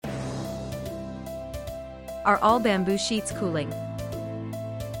Are all bamboo sheets cooling?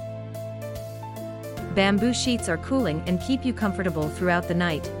 Bamboo sheets are cooling and keep you comfortable throughout the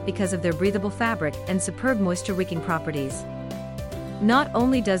night because of their breathable fabric and superb moisture-wicking properties. Not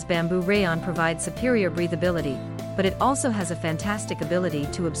only does bamboo rayon provide superior breathability, but it also has a fantastic ability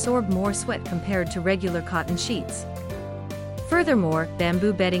to absorb more sweat compared to regular cotton sheets. Furthermore,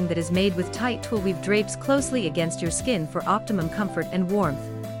 bamboo bedding that is made with tight twill weave drapes closely against your skin for optimum comfort and warmth.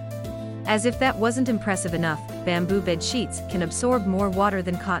 As if that wasn't impressive enough, bamboo bed sheets can absorb more water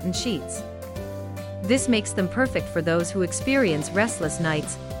than cotton sheets. This makes them perfect for those who experience restless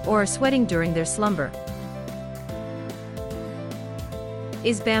nights or are sweating during their slumber.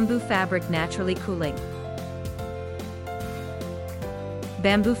 Is bamboo fabric naturally cooling?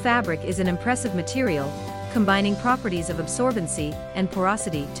 Bamboo fabric is an impressive material, combining properties of absorbency and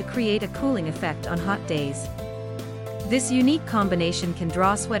porosity to create a cooling effect on hot days. This unique combination can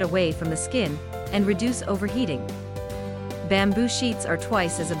draw sweat away from the skin and reduce overheating. Bamboo sheets are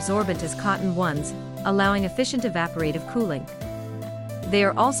twice as absorbent as cotton ones, allowing efficient evaporative cooling. They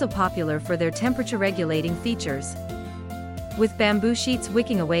are also popular for their temperature-regulating features. With bamboo sheets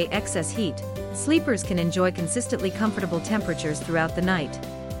wicking away excess heat, sleepers can enjoy consistently comfortable temperatures throughout the night.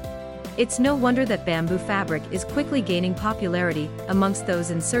 It's no wonder that bamboo fabric is quickly gaining popularity amongst those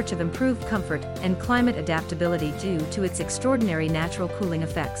in search of improved comfort and climate adaptability due to its extraordinary natural cooling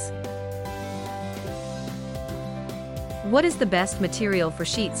effects. What is the best material for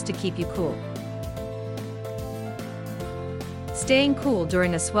sheets to keep you cool? Staying cool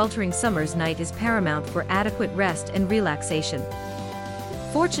during a sweltering summer's night is paramount for adequate rest and relaxation.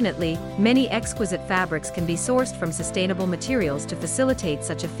 Fortunately, many exquisite fabrics can be sourced from sustainable materials to facilitate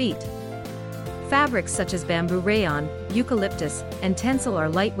such a feat. Fabrics such as bamboo rayon, eucalyptus, and tencel are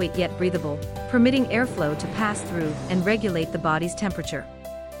lightweight yet breathable, permitting airflow to pass through and regulate the body's temperature.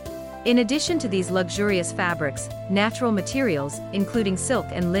 In addition to these luxurious fabrics, natural materials, including silk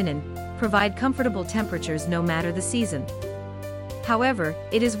and linen, provide comfortable temperatures no matter the season. However,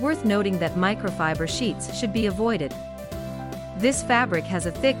 it is worth noting that microfiber sheets should be avoided. This fabric has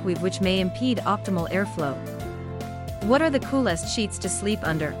a thick weave which may impede optimal airflow. What are the coolest sheets to sleep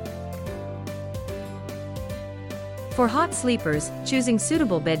under? For hot sleepers, choosing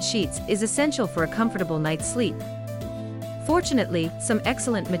suitable bed sheets is essential for a comfortable night's sleep. Fortunately, some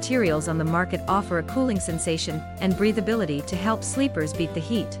excellent materials on the market offer a cooling sensation and breathability to help sleepers beat the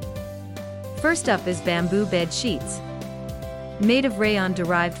heat. First up is bamboo bed sheets. Made of rayon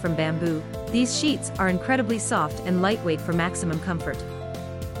derived from bamboo, these sheets are incredibly soft and lightweight for maximum comfort.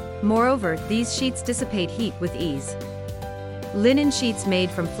 Moreover, these sheets dissipate heat with ease. Linen sheets made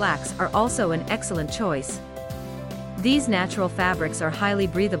from flax are also an excellent choice. These natural fabrics are highly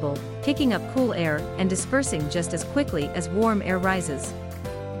breathable, picking up cool air and dispersing just as quickly as warm air rises.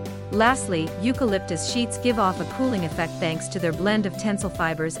 Lastly, eucalyptus sheets give off a cooling effect thanks to their blend of tencel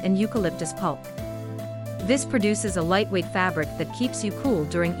fibers and eucalyptus pulp. This produces a lightweight fabric that keeps you cool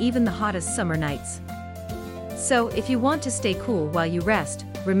during even the hottest summer nights. So, if you want to stay cool while you rest,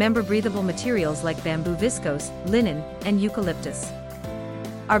 remember breathable materials like bamboo viscose, linen, and eucalyptus.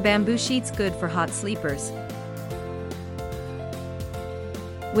 Are bamboo sheets good for hot sleepers?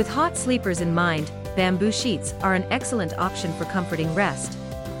 With hot sleepers in mind, bamboo sheets are an excellent option for comforting rest.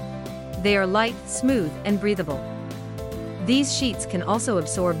 They are light, smooth, and breathable. These sheets can also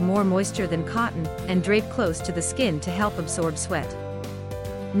absorb more moisture than cotton and drape close to the skin to help absorb sweat.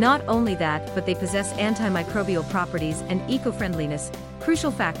 Not only that, but they possess antimicrobial properties and eco-friendliness,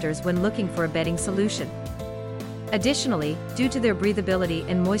 crucial factors when looking for a bedding solution. Additionally, due to their breathability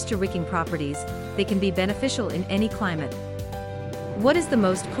and moisture-wicking properties, they can be beneficial in any climate. What is the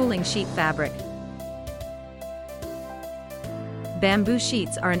most cooling sheet fabric? Bamboo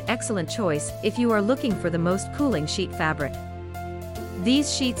sheets are an excellent choice if you are looking for the most cooling sheet fabric.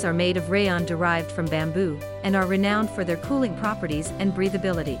 These sheets are made of rayon derived from bamboo and are renowned for their cooling properties and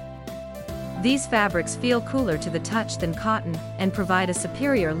breathability. These fabrics feel cooler to the touch than cotton and provide a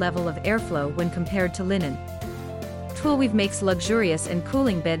superior level of airflow when compared to linen. Twill weave makes luxurious and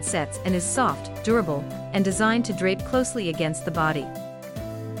cooling bed sets and is soft, durable, and designed to drape closely against the body.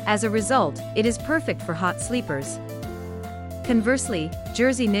 As a result, it is perfect for hot sleepers. Conversely,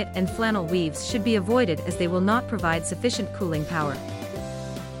 jersey knit and flannel weaves should be avoided as they will not provide sufficient cooling power.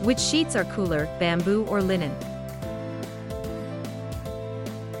 Which sheets are cooler, bamboo or linen?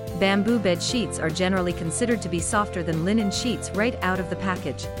 Bamboo bed sheets are generally considered to be softer than linen sheets right out of the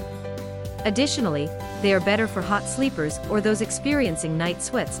package. Additionally, they are better for hot sleepers or those experiencing night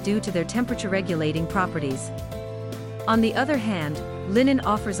sweats due to their temperature-regulating properties. On the other hand, linen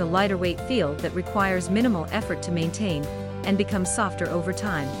offers a lighter weight feel that requires minimal effort to maintain and becomes softer over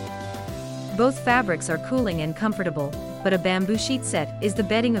time. Both fabrics are cooling and comfortable, but a bamboo sheet set is the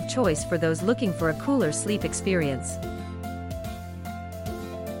bedding of choice for those looking for a cooler sleep experience.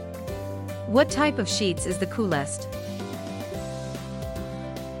 What type of sheets is the coolest?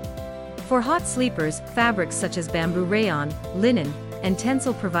 For hot sleepers, fabrics such as bamboo rayon, linen, and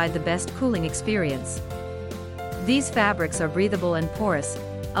tencel provide the best cooling experience. These fabrics are breathable and porous,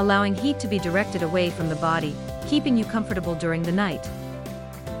 allowing heat to be directed away from the body, keeping you comfortable during the night.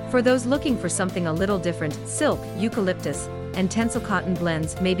 For those looking for something a little different, silk, eucalyptus, and tencel cotton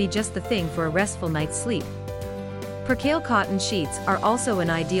blends may be just the thing for a restful night's sleep. Percale cotton sheets are also an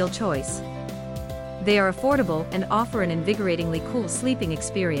ideal choice. They are affordable and offer an invigoratingly cool sleeping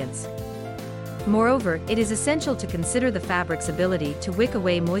experience. Moreover, it is essential to consider the fabric's ability to wick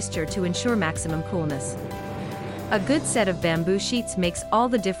away moisture to ensure maximum coolness. A good set of bamboo sheets makes all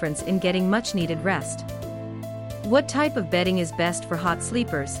the difference in getting much-needed rest. What type of bedding is best for hot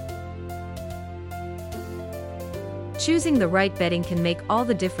sleepers? Choosing the right bedding can make all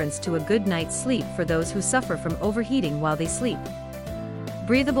the difference to a good night's sleep for those who suffer from overheating while they sleep.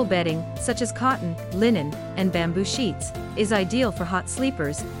 Breathable bedding, such as cotton, linen, and bamboo sheets, is ideal for hot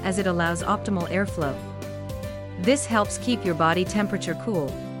sleepers as it allows optimal airflow. This helps keep your body temperature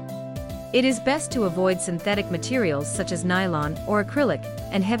cool. It is best to avoid synthetic materials such as nylon or acrylic,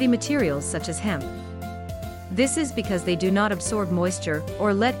 and heavy materials such as hemp. This is because they do not absorb moisture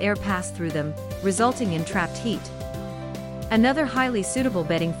or let air pass through them, resulting in trapped heat. Another highly suitable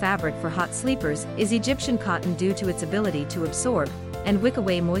bedding fabric for hot sleepers is Egyptian cotton due to its ability to absorb and wick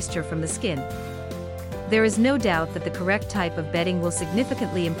away moisture from the skin. There is no doubt that the correct type of bedding will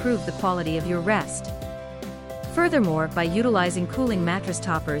significantly improve the quality of your rest. Furthermore, by utilizing cooling mattress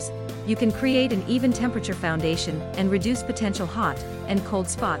toppers, you can create an even temperature foundation and reduce potential hot and cold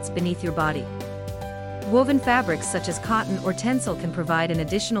spots beneath your body. Woven fabrics such as cotton or tencel can provide an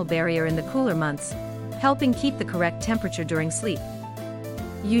additional barrier in the cooler months, helping keep the correct temperature during sleep.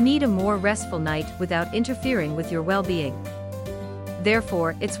 You need a more restful night without interfering with your well-being.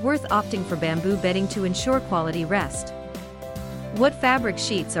 Therefore, it's worth opting for bamboo bedding to ensure quality rest. What fabric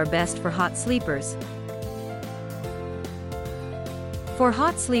sheets are best for hot sleepers? For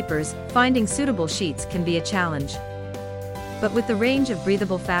hot sleepers, finding suitable sheets can be a challenge. But with the range of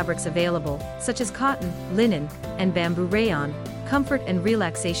breathable fabrics available, such as cotton, linen, and bamboo rayon, comfort and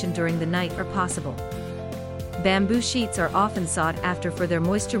relaxation during the night are possible. Bamboo sheets are often sought after for their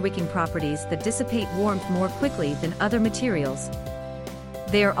moisture-wicking properties that dissipate warmth more quickly than other materials.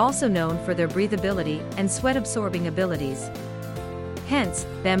 They are also known for their breathability and sweat-absorbing abilities. Hence,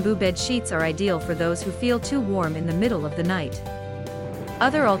 bamboo bed sheets are ideal for those who feel too warm in the middle of the night.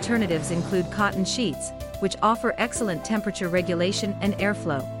 Other alternatives include cotton sheets, which offer excellent temperature regulation and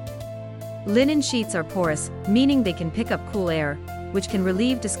airflow. Linen sheets are porous, meaning they can pick up cool air, which can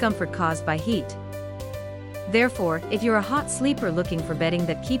relieve discomfort caused by heat. Therefore, if you're a hot sleeper looking for bedding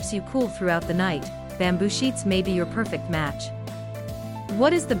that keeps you cool throughout the night, bamboo sheets may be your perfect match.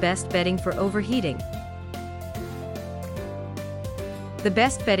 What is the best bedding for overheating? The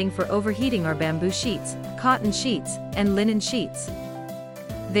best bedding for overheating are bamboo sheets, cotton sheets, and linen sheets.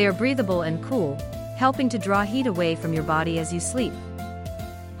 They are breathable and cool, helping to draw heat away from your body as you sleep.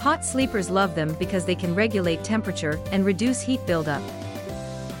 Hot sleepers love them because they can regulate temperature and reduce heat buildup.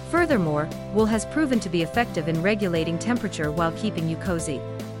 Furthermore, wool has proven to be effective in regulating temperature while keeping you cozy.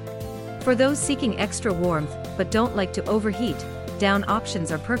 For those seeking extra warmth but don't like to overheat, down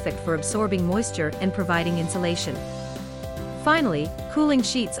options are perfect for absorbing moisture and providing insulation. Finally, cooling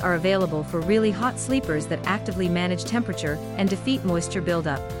sheets are available for really hot sleepers that actively manage temperature and defeat moisture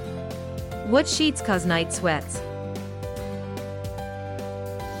buildup. What sheets cause night sweats?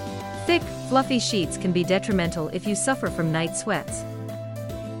 Thick, fluffy sheets can be detrimental if you suffer from night sweats.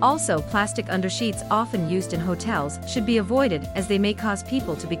 Also, plastic undersheets often used in hotels should be avoided as they may cause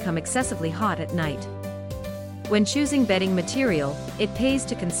people to become excessively hot at night. When choosing bedding material, it pays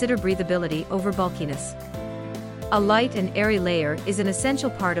to consider breathability over bulkiness. A light and airy layer is an essential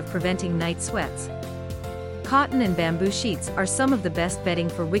part of preventing night sweats. Cotton and bamboo sheets are some of the best bedding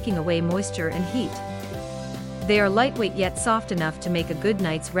for wicking away moisture and heat. They are lightweight yet soft enough to make a good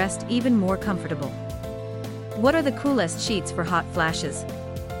night's rest even more comfortable. What are the coolest sheets for hot flashes?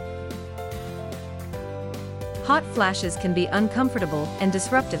 Hot flashes can be uncomfortable and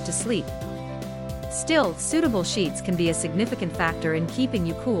disruptive to sleep. Still, suitable sheets can be a significant factor in keeping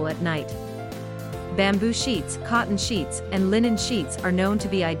you cool at night. Bamboo sheets, cotton sheets, and linen sheets are known to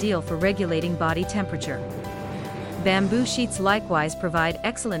be ideal for regulating body temperature. Bamboo sheets likewise provide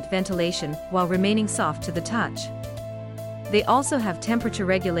excellent ventilation while remaining soft to the touch. They also have temperature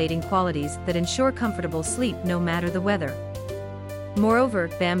regulating qualities that ensure comfortable sleep no matter the weather. Moreover,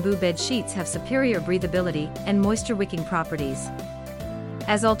 bamboo bed sheets have superior breathability and moisture-wicking properties.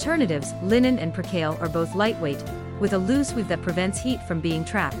 As alternatives, linen and percale are both lightweight, with a loose weave that prevents heat from being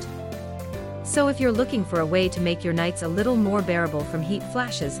trapped. So if you're looking for a way to make your nights a little more bearable from heat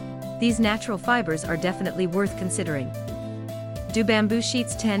flashes, these natural fibers are definitely worth considering. Do bamboo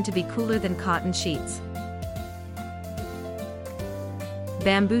sheets tend to be cooler than cotton sheets?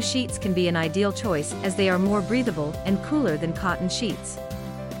 Bamboo sheets can be an ideal choice as they are more breathable and cooler than cotton sheets.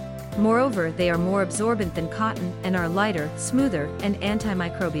 Moreover, they are more absorbent than cotton and are lighter, smoother, and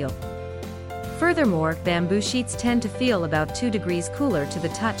antimicrobial. Furthermore, bamboo sheets tend to feel about 2 degrees cooler to the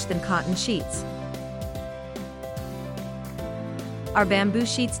touch than cotton sheets. Are bamboo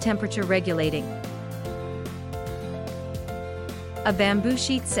sheets temperature regulating? A bamboo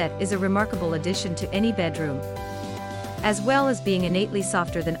sheet set is a remarkable addition to any bedroom. As well as being innately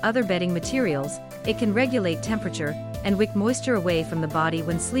softer than other bedding materials, it can regulate temperature and wick moisture away from the body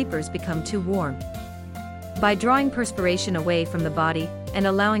when sleepers become too warm. By drawing perspiration away from the body and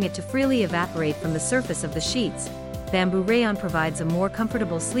allowing it to freely evaporate from the surface of the sheets, bamboo rayon provides a more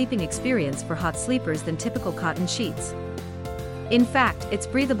comfortable sleeping experience for hot sleepers than typical cotton sheets. In fact, its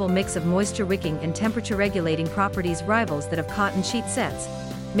breathable mix of moisture-wicking and temperature-regulating properties rivals that of cotton sheet sets,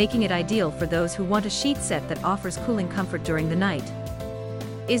 making it ideal for those who want a sheet set that offers cooling comfort during the night.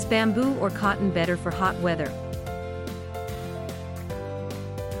 Is bamboo or cotton better for hot weather?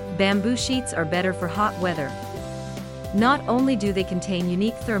 Bamboo sheets are better for hot weather. Not only do they contain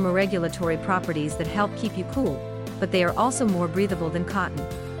unique thermoregulatory properties that help keep you cool, but they are also more breathable than cotton.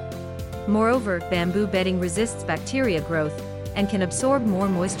 Moreover, bamboo bedding resists bacteria growth and can absorb more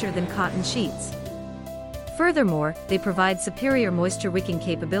moisture than cotton sheets. Furthermore, they provide superior moisture-wicking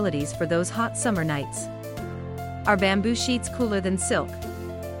capabilities for those hot summer nights. Are bamboo sheets cooler than silk?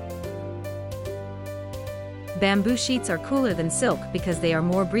 Bamboo sheets are cooler than silk because they are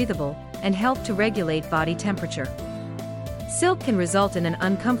more breathable and help to regulate body temperature. Silk can result in an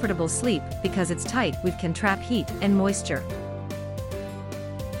uncomfortable sleep because its tight weave can trap heat and moisture.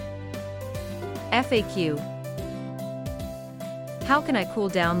 FAQ: How can I cool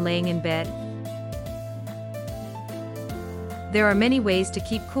down laying in bed? There are many ways to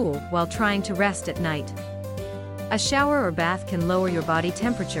keep cool while trying to rest at night. A shower or bath can lower your body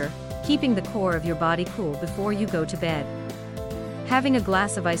temperature, keeping the core of your body cool before you go to bed. Having a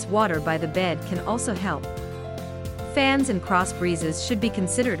glass of ice water by the bed can also help. Fans and cross breezes should be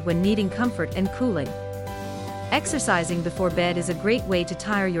considered when needing comfort and cooling. Exercising before bed is a great way to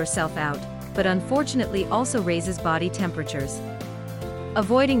tire yourself out, but unfortunately also raises body temperatures.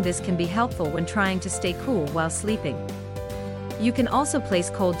 Avoiding this can be helpful when trying to stay cool while sleeping. You can also place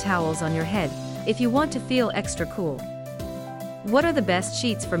cold towels on your head if you want to feel extra cool. What are the best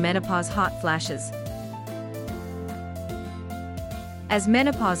sheets for menopause hot flashes? As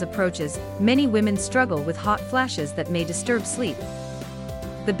menopause approaches, many women struggle with hot flashes that may disturb sleep.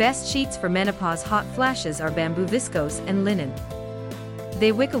 The best sheets for menopause hot flashes are bamboo viscose and linen.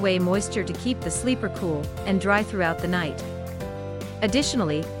 They wick away moisture to keep the sleeper cool and dry throughout the night.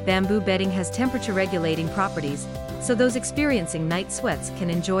 Additionally, bamboo bedding has temperature-regulating properties, so those experiencing night sweats can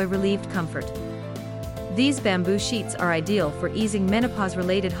enjoy relieved comfort. These bamboo sheets are ideal for easing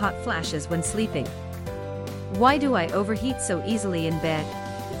menopause-related hot flashes when sleeping. Why do I overheat so easily in bed?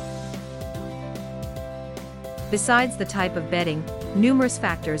 Besides the type of bedding, numerous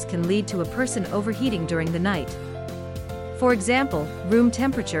factors can lead to a person overheating during the night. For example, room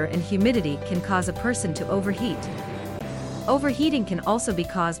temperature and humidity can cause a person to overheat. Overheating can also be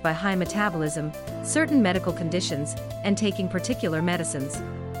caused by high metabolism, certain medical conditions, and taking particular medicines.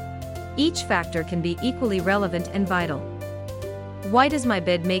 Each factor can be equally relevant and vital. Why does my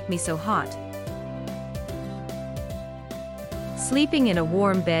bed make me so hot? Sleeping in a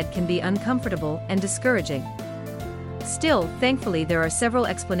warm bed can be uncomfortable and discouraging. Still, thankfully there are several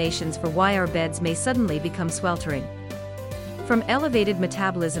explanations for why our beds may suddenly become sweltering. From elevated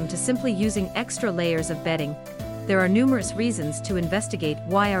metabolism to simply using extra layers of bedding, there are numerous reasons to investigate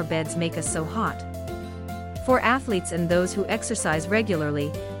why our beds make us so hot. For athletes and those who exercise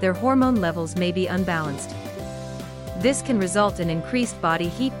regularly, their hormone levels may be unbalanced. This can result in increased body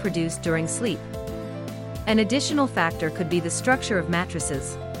heat produced during sleep. An additional factor could be the structure of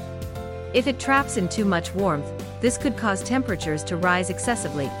mattresses. If it traps in too much warmth, this could cause temperatures to rise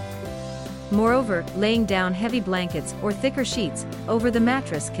excessively. Moreover, laying down heavy blankets or thicker sheets over the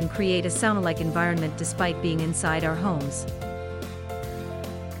mattress can create a sauna-like environment despite being inside our homes.